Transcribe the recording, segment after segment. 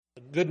A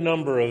good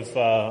number of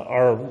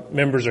our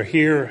members are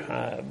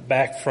here,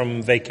 back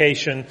from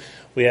vacation.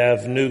 We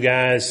have new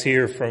guys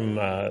here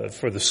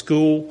for the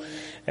school,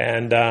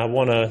 and I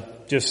want to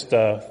just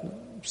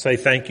say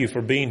thank you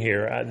for being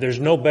here.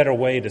 There's no better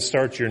way to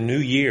start your new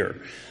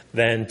year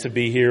than to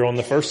be here on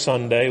the first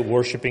Sunday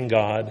worshiping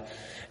God,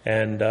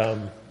 and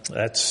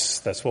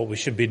that's what we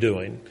should be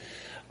doing.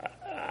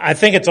 I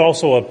think it's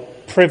also a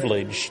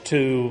privilege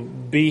to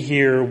be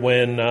here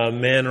when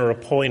men are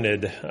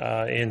appointed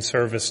in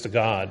service to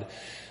God.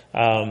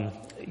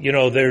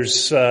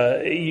 There's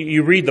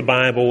you read the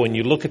Bible and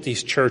you look at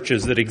these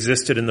churches that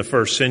existed in the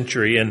first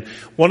century, and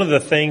one of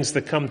the things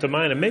that come to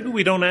mind, and maybe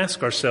we don't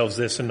ask ourselves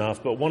this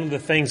enough, but one of the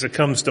things that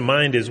comes to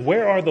mind is,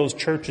 where are those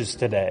churches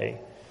today?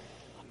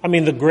 I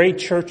mean, the great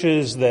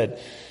churches that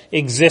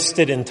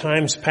existed in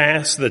times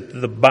past that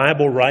the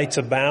Bible writes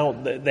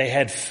about, they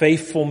had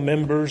faithful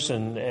members,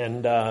 and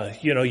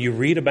you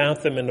read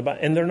about them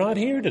and they're not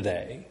here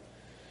today.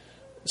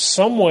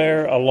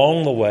 Somewhere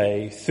along the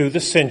way, through the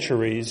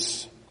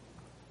centuries,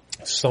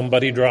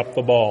 somebody dropped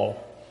the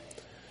ball.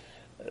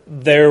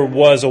 There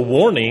was a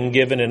warning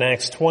given in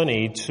Acts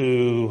 20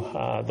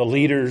 to the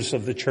leaders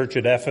of the church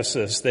at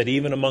Ephesus that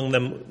even among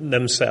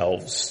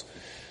themselves,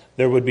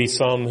 there would be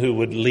some who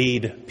would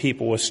lead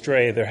people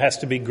astray. There has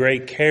to be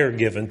great care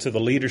given to the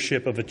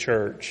leadership of a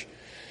church.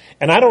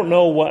 And I don't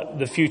know what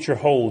the future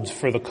holds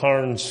for the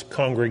Carnes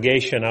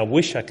congregation. I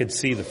wish I could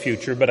see the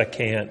future, but I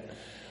can't.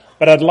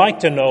 But I'd like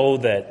to know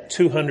that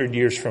 200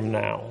 years from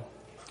now,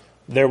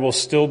 there will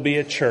still be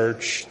a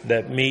church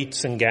that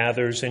meets and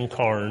gathers in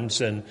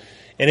Carnes. And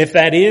if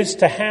that is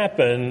to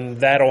happen,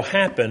 that'll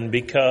happen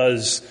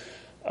because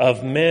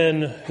of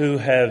men who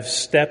have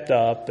stepped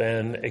up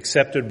and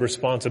accepted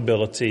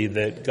responsibility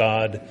that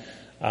God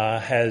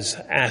has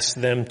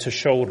asked them to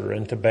shoulder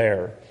and to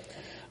bear.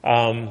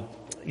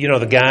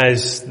 The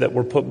guys that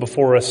were put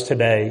before us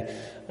today,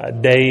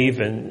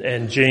 Dave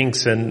and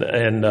Jinx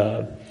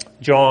and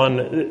John,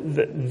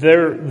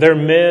 they're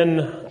men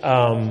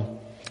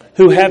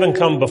who haven't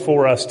come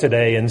before us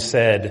today and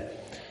said,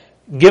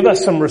 "Give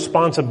us some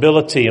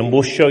responsibility and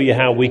we'll show you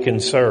how we can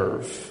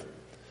serve."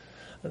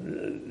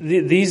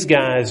 These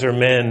guys are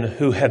men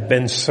who have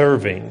been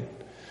serving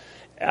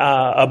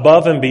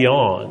above and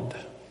beyond,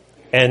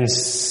 and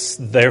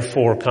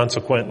therefore,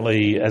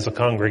 consequently, as a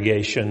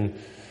congregation,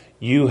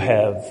 you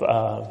have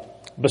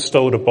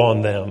bestowed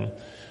upon them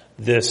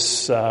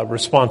this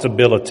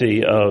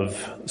responsibility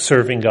of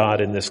serving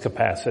God in this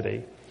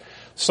capacity.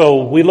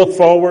 So we look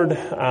forward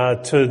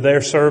to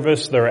their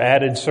service, their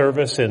added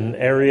service in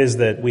areas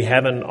that we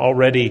haven't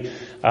already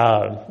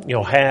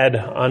had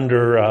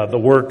under the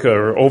work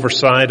or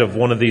oversight of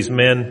one of these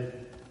men.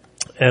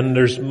 And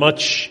there's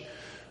much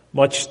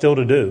still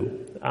to do.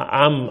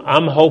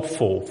 I'm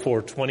hopeful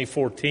for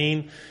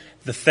 2014,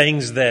 the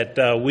things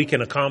that we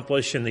can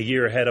accomplish in the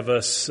year ahead of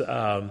us.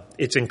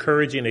 It's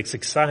encouraging, it's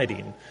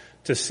exciting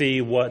to see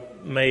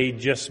what may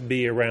just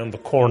be around the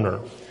corner.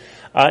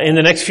 In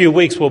the next few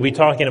weeks, we'll be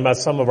talking about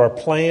some of our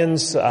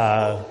plans.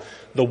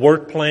 The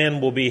work plan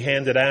will be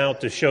handed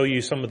out to show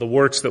you some of the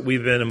works that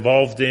we've been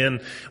involved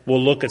in.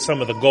 We'll look at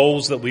some of the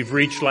goals that we've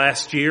reached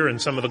last year and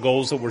some of the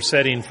goals that we're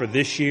setting for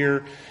this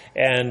year,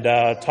 and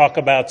talk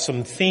about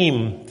some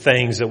theme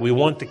things that we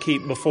want to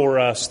keep before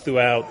us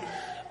throughout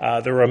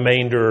the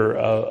remainder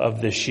of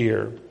this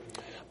year.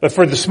 But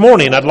for this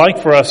morning, I'd like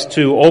for us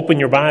to open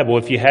your Bible,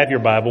 if you have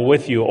your Bible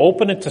with you.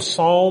 Open it to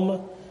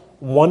Psalm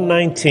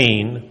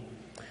 119.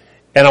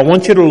 And I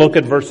want you to look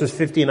at verses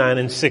 59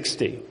 and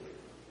 60.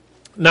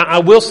 Now, I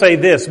will say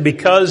this,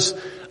 because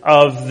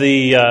of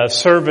the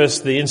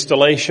service, the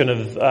installation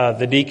of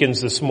the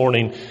deacons this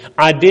morning,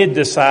 I did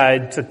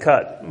decide to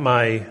cut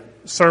my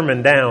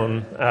sermon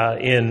down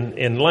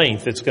in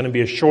length. It's going to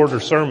be a shorter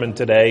sermon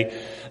today.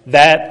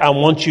 That, I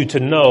want you to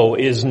know,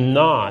 is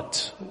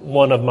not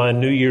one of my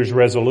New Year's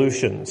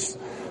resolutions.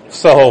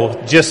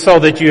 So, just so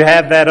that you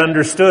have that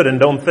understood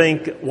and don't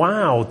think,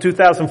 wow,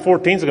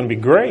 2014 is going to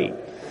be great.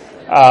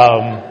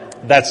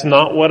 That's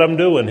not what I'm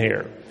doing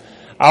here.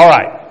 All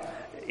right.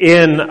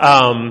 In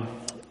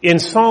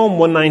Psalm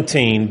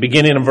 119,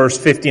 beginning in verse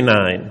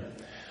 59,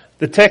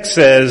 the text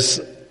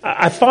says,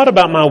 "I thought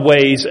about my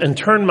ways and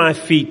turned my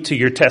feet to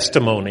your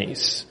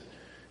testimonies.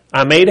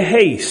 I made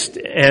haste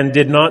and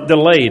did not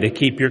delay to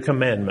keep your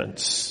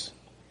commandments."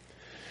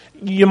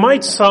 You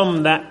might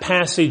sum that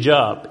passage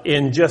up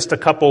in just a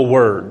couple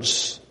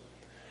words.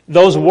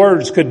 Those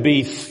words could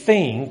be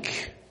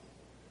think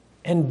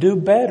and do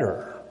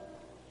better.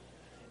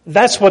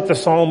 That's what the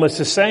psalmist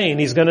is saying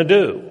he's going to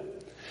do.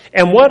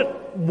 And what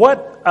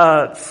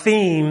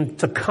theme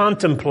to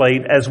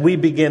contemplate as we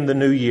begin the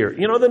new year.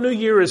 The new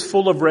year is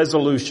full of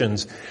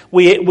resolutions.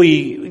 We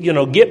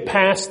get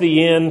past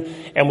the end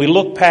and we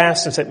look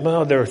past and say,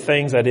 well, there are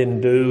things I didn't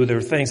do. There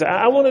are things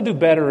I want to do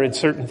better at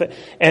certain things.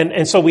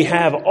 And so we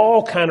have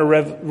all kind of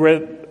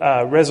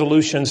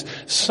resolutions.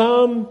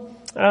 Some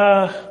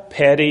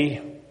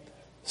petty,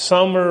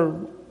 some are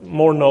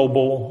more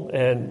noble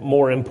and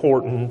more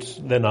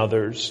important than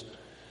others.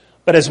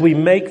 But as we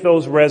make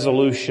those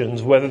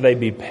resolutions, whether they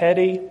be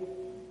petty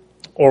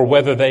or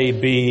whether they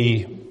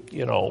be,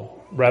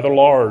 rather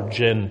large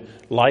and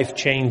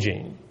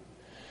life-changing.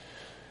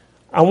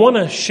 I want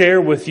to share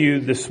with you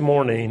this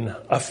morning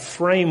a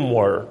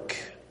framework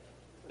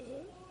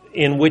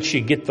in which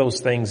you get those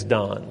things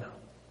done.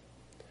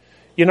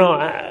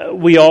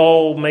 We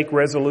all make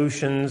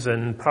resolutions,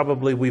 and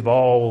probably we've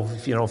all,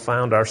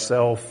 found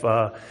ourselves,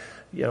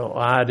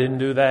 I didn't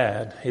do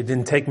that. It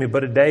didn't take me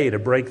but a day to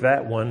break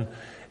that one.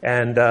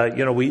 And,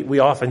 we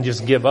often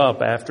just give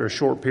up after a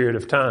short period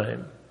of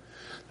time.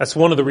 That's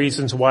one of the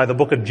reasons why the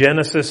book of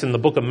Genesis and the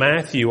book of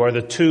Matthew are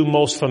the two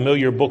most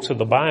familiar books of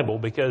the Bible,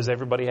 because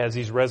everybody has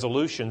these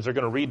resolutions. They're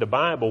going to read the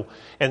Bible,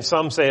 and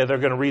some say they're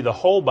going to read the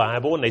whole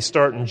Bible, and they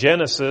start in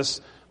Genesis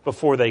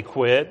before they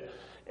quit.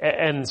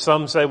 And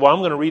some say, well, I'm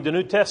going to read the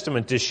New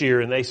Testament this year,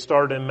 and they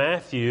start in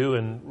Matthew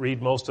and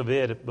read most of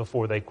it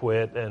before they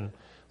quit. And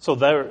so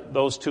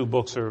those two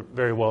books are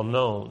very well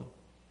known.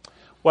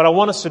 What I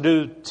want us to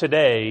do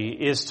today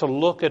is to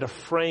look at a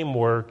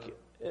framework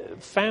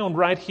found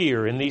right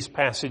here in these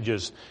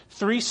passages.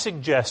 3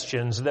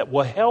 suggestions that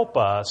will help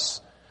us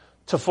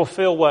to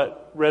fulfill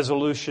what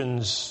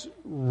resolutions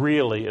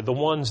the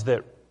ones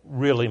that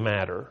really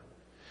matter.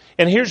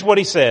 And here's what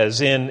he says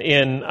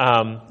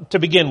to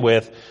begin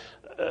with.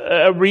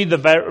 Read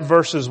the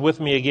verses with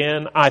me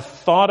again. I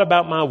thought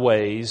about my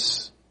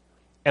ways,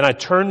 and I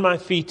turned my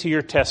feet to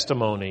your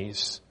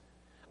testimonies.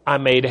 I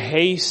made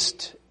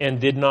haste and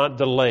did not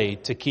delay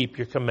to keep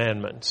your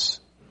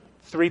commandments.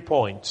 3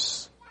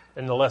 points,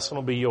 and the lesson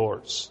will be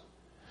yours.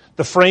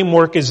 The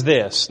framework is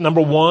this.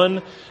 Number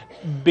 1,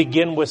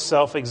 begin with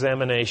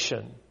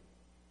self-examination.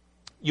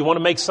 You want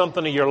to make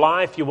something of your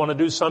life. You want to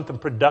do something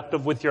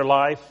productive with your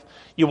life.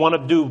 You want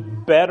to do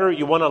better.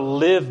 You want to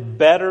live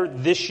better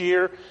this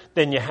year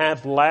than you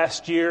have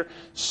last year.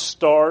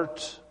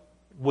 Start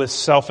with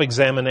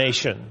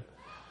self-examination.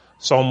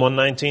 Psalm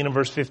 119 and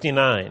verse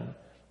 59.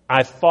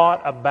 I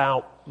thought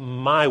about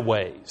my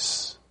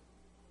ways,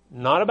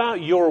 not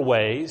about your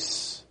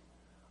ways.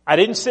 I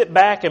didn't sit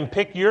back and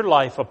pick your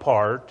life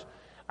apart.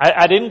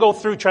 I didn't go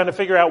through trying to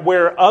figure out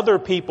where other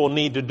people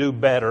need to do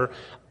better.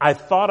 I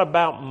thought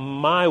about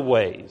my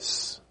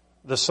ways,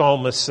 the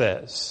psalmist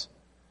says.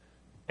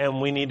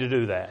 And we need to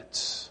do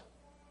that.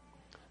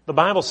 The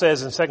Bible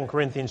says in 2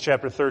 Corinthians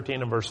chapter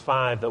 13 and verse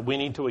 5 that we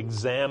need to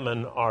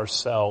examine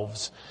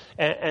ourselves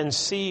and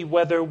see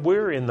whether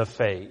we're in the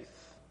faith.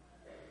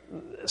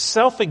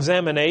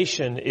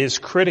 Self-examination is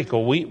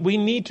critical. We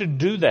need to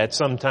do that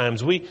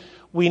sometimes. We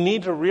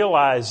need to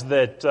realize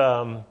that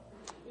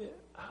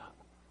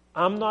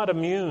I'm not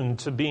immune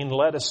to being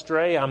led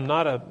astray. I'm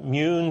not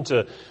immune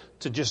to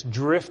just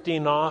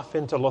drifting off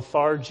into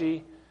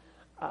lethargy.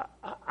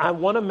 I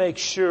want to make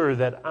sure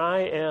that I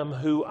am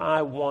who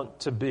I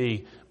want to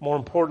be. More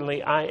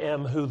importantly, I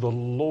am who the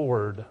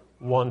Lord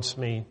wants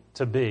me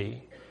to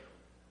be.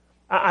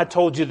 I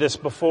told you this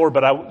before,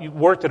 but I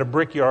worked at a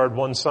brickyard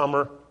one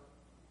summer,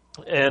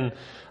 and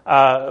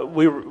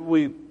we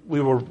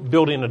were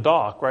building a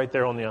dock right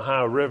there on the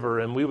Ohio River,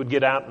 and we would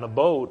get out in a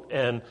boat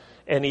and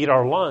eat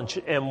our lunch.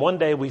 And one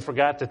day we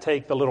forgot to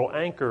take the little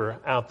anchor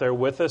out there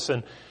with us,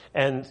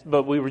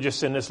 but we were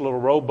just in this little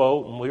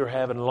rowboat, and we were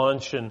having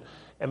lunch, and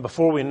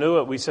before we knew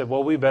it, we said,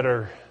 well, we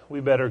better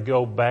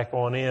go back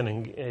on in,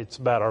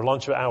 and our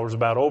lunch hour's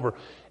about over.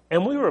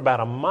 And we were about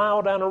a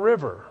mile down a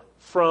river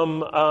from,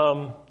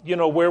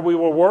 where we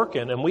were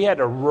working, and we had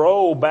to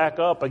row back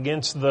up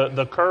against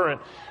the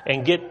current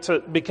and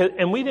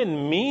and we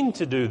didn't mean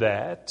to do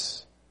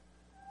that.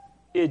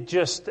 It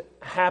just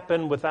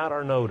happened without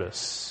our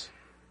notice.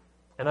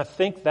 And I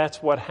think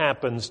that's what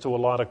happens to a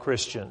lot of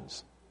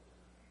Christians.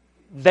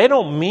 They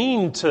don't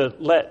mean to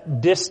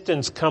let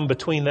distance come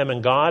between them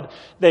and God.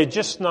 They're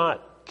just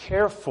not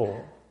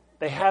careful.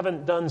 They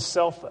haven't done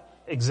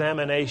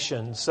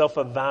self-examination,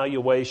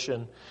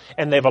 self-evaluation,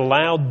 and they've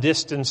allowed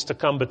distance to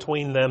come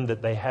between them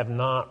that they have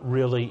not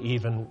really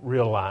even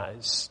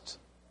realized.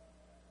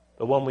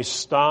 But when we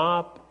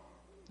stop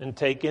and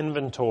take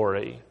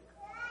inventory,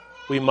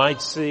 we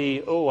might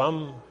see,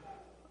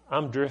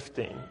 I'm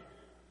drifting.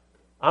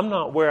 I'm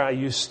not where I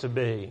used to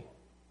be.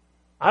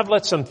 I've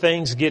let some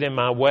things get in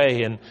my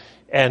way,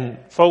 and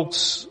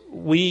folks,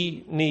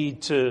 we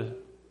need to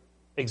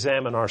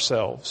examine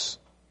ourselves.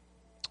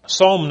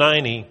 Psalm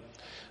 90,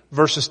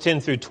 verses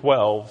 10 through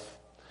 12,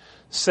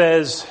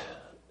 says,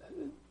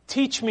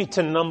 teach me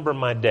to number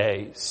my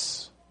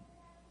days.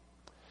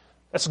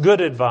 That's good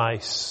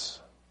advice.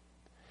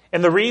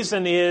 And the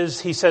reason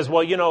is, he says,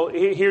 well,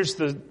 here's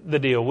the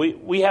deal.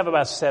 We have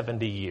about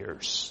 70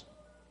 years.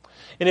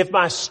 And if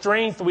by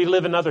strength we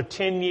live another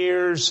 10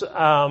 years,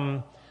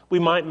 we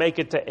might make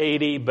it to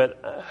 80,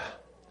 but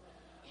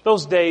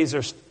those days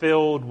are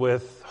filled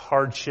with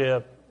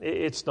hardship.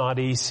 It's not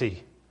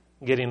easy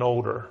getting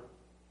older.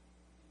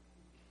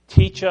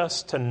 Teach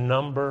us to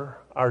number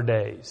our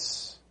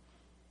days.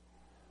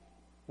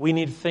 We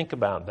need to think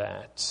about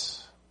that.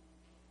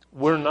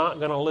 We're not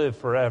going to live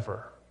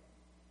forever.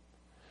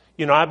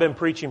 I've been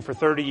preaching for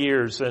 30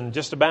 years, and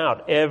just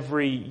about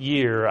every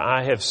year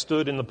I have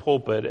stood in the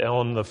pulpit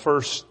on the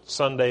first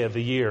Sunday of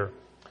the year.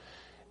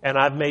 And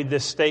I've made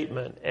this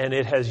statement, and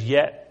it has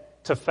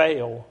yet to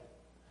fail.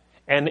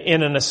 And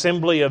in an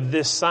assembly of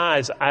this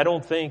size, I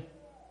don't think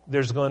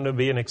there's going to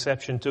be an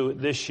exception to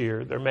it this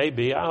year. There may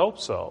be. I hope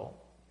so.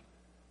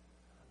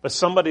 But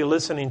somebody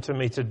listening to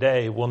me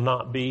today will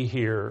not be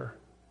here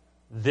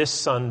this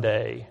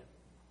Sunday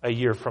a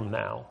year from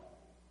now.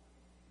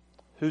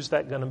 Who's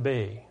that going to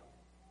be?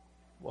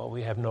 Well,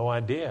 we have no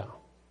idea.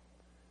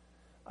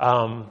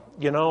 When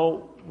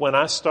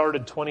I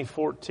started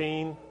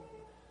 2014,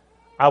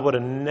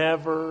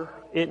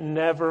 it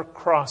never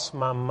crossed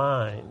my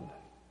mind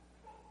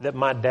that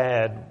my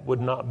dad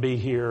would not be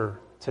here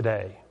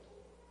today.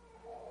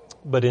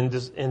 But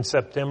in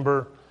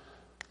September,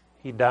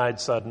 he died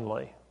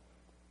suddenly.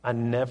 I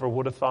never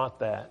would have thought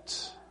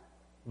that,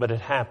 but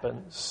it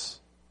happens.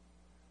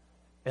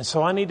 And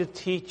so I need to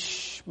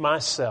teach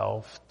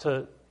myself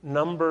to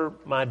number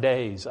my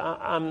days.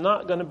 I'm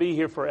not going to be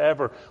here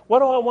forever. What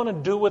do I want to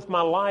do with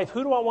my life?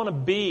 Who do I want to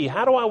be?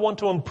 How do I want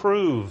to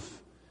improve?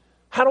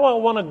 How do I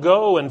want to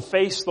go and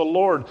face the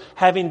Lord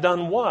having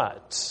done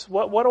what?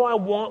 What do I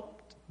want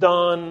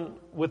done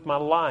with my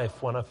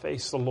life when I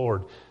face the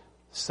Lord?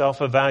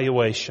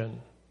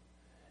 Self-evaluation.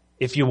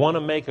 If you want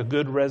to make a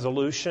good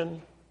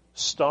resolution,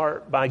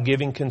 start by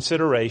giving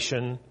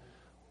consideration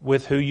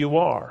with who you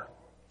are.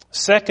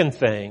 Second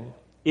thing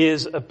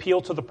is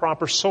appeal to the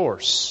proper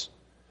source.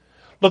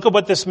 Look at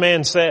what this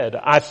man said.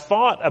 I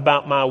thought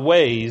about my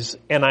ways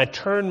and I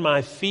turned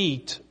my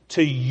feet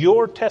to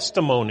your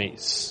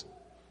testimonies.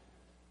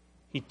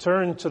 He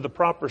turned to the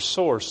proper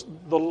source,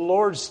 the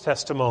Lord's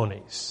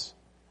testimonies.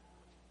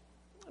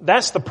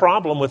 That's the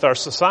problem with our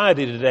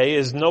society today,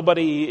 is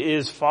nobody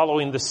is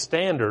following the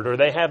standard, or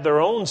they have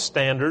their own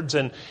standards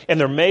and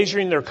they're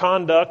measuring their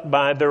conduct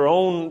by their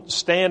own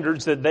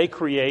standards that they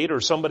create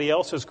or somebody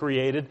else has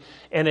created,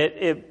 and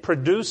it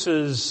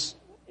produces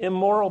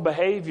immoral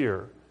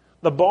behavior.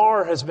 The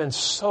bar has been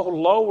so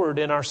lowered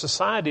in our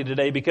society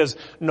today because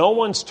no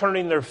one's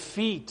turning their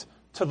feet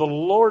to the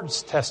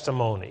Lord's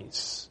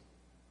testimonies.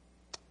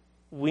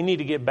 We need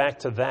to get back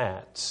to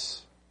that.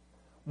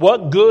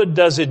 What good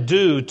does it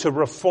do to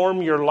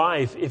reform your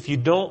life if you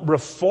don't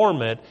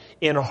reform it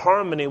in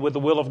harmony with the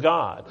will of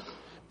God?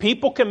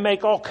 People can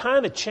make all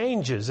kinds of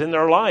changes in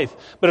their life,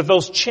 but if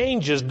those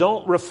changes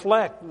don't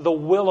reflect the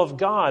will of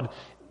God,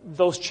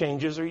 those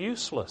changes are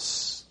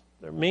useless.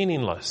 They're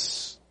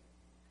meaningless.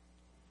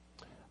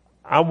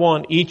 I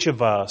want each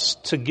of us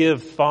to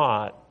give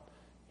thought.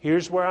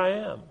 Here's where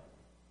I am.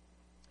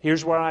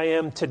 Here's where I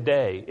am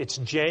today. It's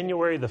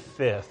January the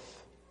 5th,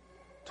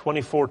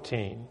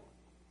 2014.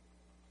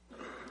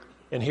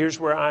 And here's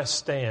where I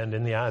stand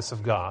in the eyes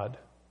of God.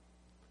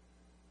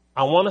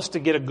 I want us to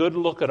get a good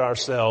look at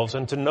ourselves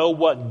and to know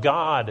what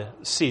God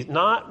sees.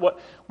 Not what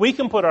we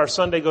can put our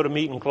Sunday go to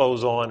meeting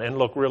clothes on and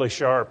look really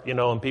sharp,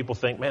 and people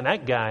think, man,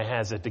 that guy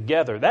has it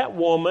together. That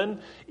woman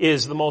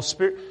is the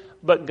most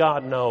but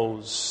God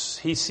knows.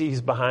 He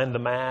sees behind the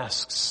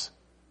masks.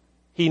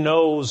 He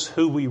knows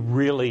who we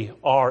really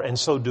are, and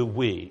so do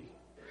we.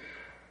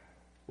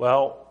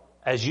 Well,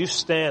 as you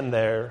stand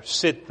there,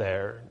 sit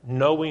there,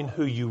 knowing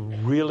who you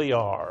really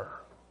are,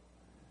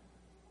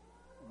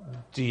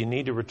 do you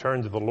need to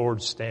return to the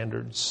Lord's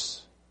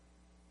standards?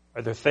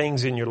 Are there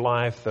things in your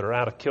life that are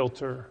out of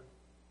kilter?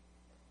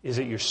 Is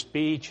it your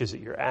speech? Is it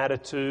your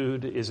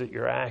attitude? Is it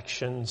your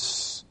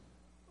actions?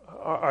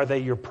 Are they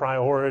your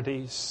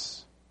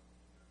priorities?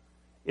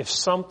 If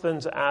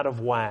something's out of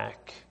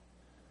whack,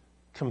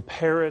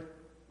 compare it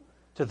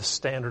to the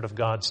standard of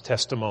God's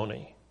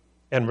testimony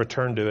and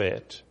return to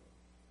it.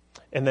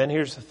 And then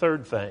here's the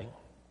third thing.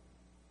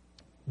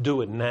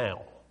 Do it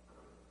now.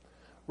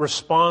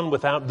 Respond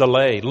without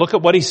delay. Look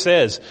at what he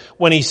says.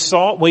 When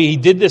he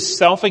did this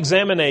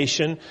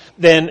self-examination,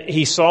 then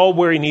he saw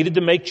where he needed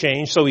to make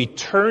change, so he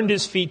turned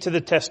his feet to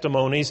the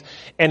testimonies,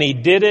 and he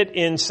did it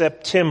in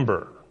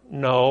September.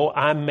 No,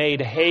 I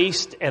made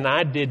haste and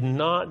I did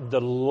not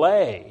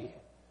delay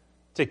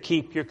to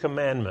keep your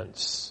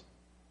commandments.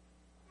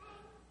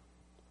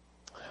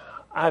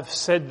 I've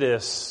said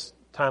this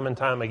time and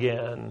time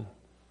again.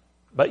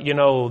 But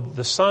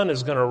the sun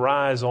is going to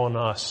rise on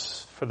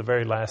us for the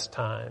very last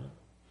time.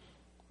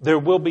 There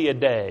will be a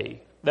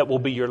day that will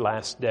be your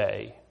last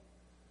day.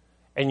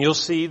 And you'll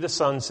see the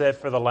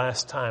sunset for the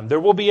last time. There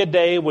will be a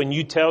day when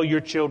you tell your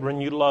children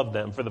you love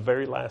them for the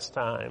very last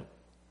time.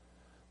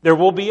 There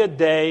will be a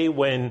day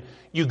when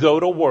you go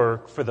to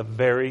work for the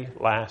very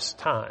last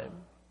time.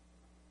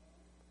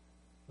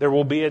 There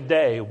will be a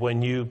day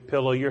when you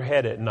pillow your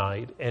head at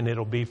night, and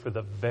it'll be for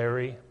the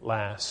very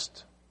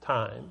last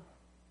time.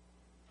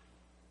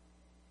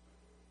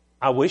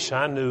 I wish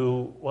I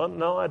knew. Well,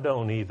 no, I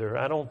don't either.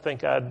 I don't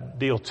think I'd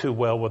deal too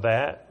well with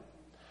that.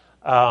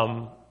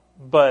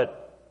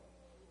 But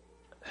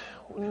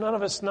none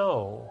of us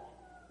know.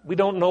 We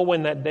don't know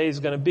when that day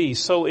is going to be.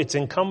 So it's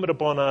incumbent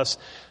upon us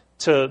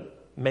to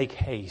make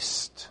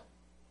haste.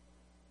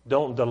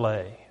 Don't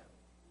delay.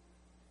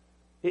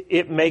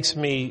 It makes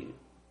me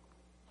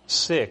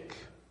sick,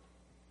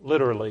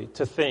 literally,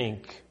 to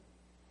think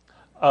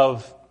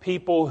of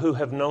people who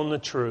have known the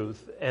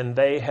truth and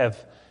they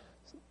have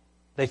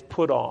they've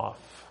put off.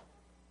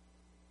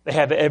 They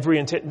have every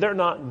intent. They're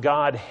not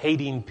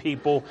God-hating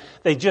people.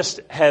 They just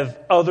have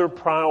other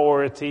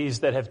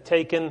priorities that have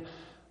taken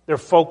their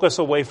focus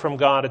away from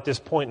God at this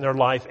point in their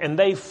life, and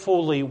they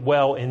fully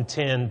well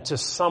intend to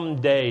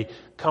someday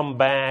come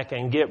back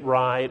and get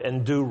right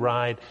and do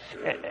right,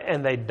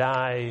 and they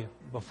die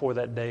before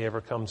that day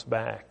ever comes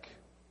back.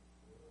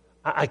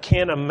 I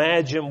can't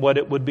imagine what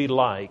it would be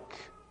like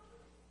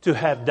to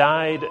have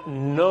died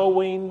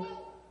knowing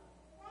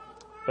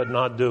but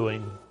not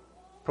doing,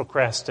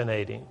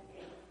 procrastinating.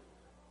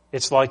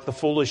 It's like the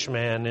foolish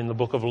man in the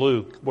book of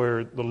Luke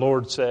where the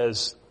Lord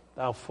says,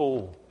 "Thou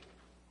fool,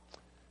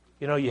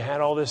 you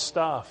had all this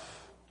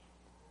stuff,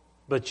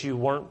 but you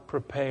weren't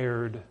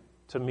prepared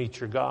to meet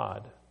your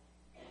God.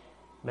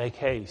 Make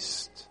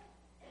haste."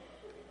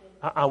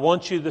 I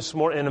want you this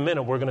morning, in a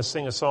minute, we're going to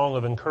sing a song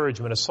of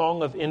encouragement, a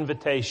song of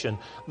invitation,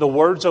 the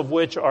words of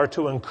which are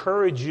to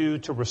encourage you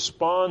to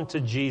respond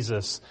to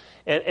Jesus.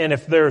 And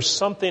if there's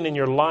something in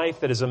your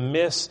life that is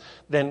amiss,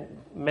 then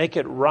make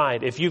it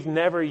right. If you've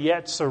never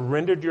yet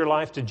surrendered your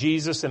life to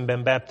Jesus and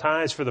been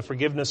baptized for the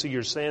forgiveness of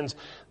your sins,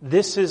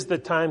 this is the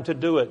time to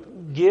do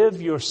it. Give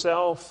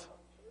yourself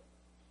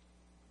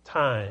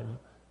time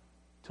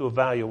to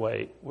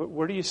evaluate.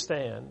 Where do you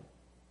stand?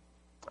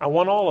 I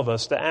want all of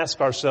us to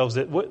ask ourselves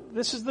that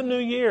this is the new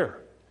year.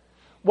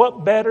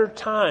 What better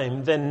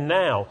time than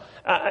now?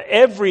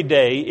 Every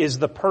day is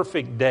the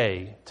perfect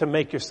day to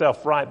make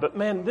yourself right. But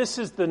man, this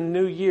is the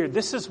new year.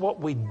 This is what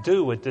we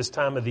do at this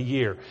time of the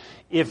year.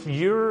 If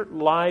your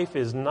life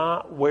is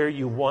not where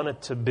you want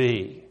it to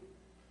be,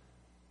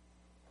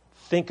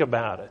 think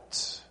about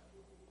it.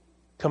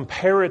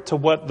 Compare it to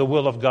what the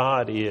will of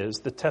God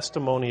is, the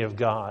testimony of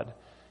God.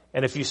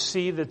 And if you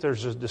see that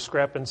there's a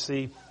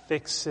discrepancy,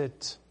 fix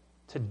it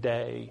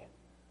today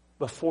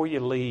before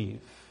you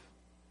leave.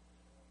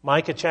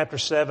 Micah chapter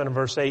 7 and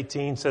verse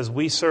 18 says,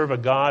 "We serve a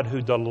God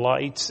who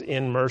delights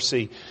in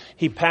mercy.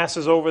 He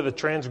passes over the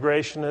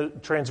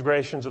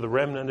transgressions of the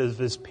remnant of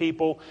His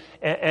people."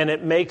 And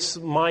it makes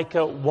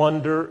Micah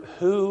wonder,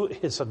 who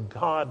is a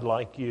God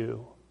like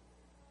you?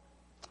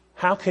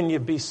 How can you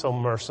be so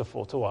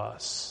merciful to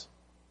us?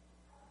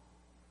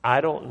 I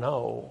don't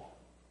know.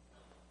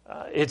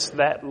 It's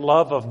that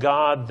love of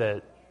God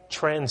that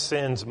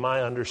transcends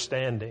my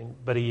understanding,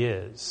 but He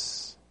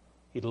is.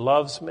 He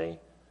loves me.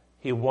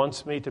 He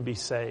wants me to be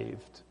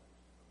saved.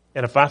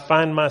 And if I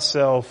find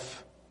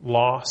myself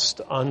lost,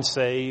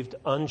 unsaved,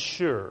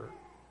 unsure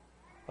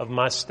of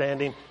my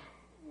standing,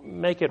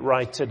 make it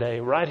right today.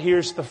 Right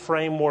here's the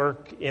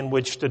framework in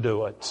which to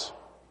do it.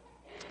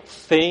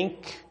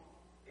 Think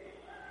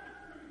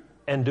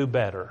and do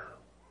better.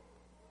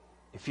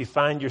 If you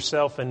find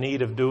yourself in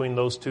need of doing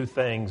those two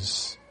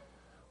things,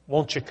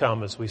 won't you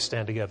come as we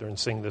stand together and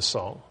sing this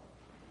song?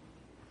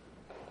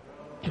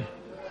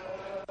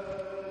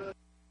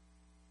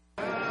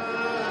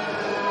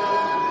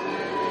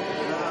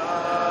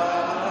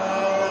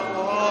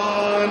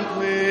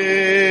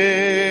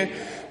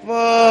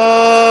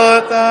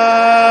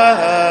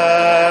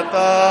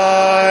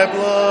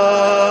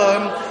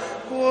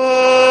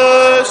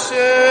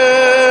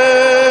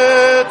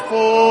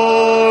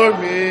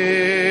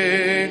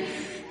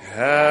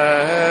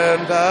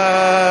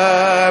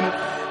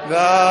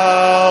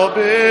 Thou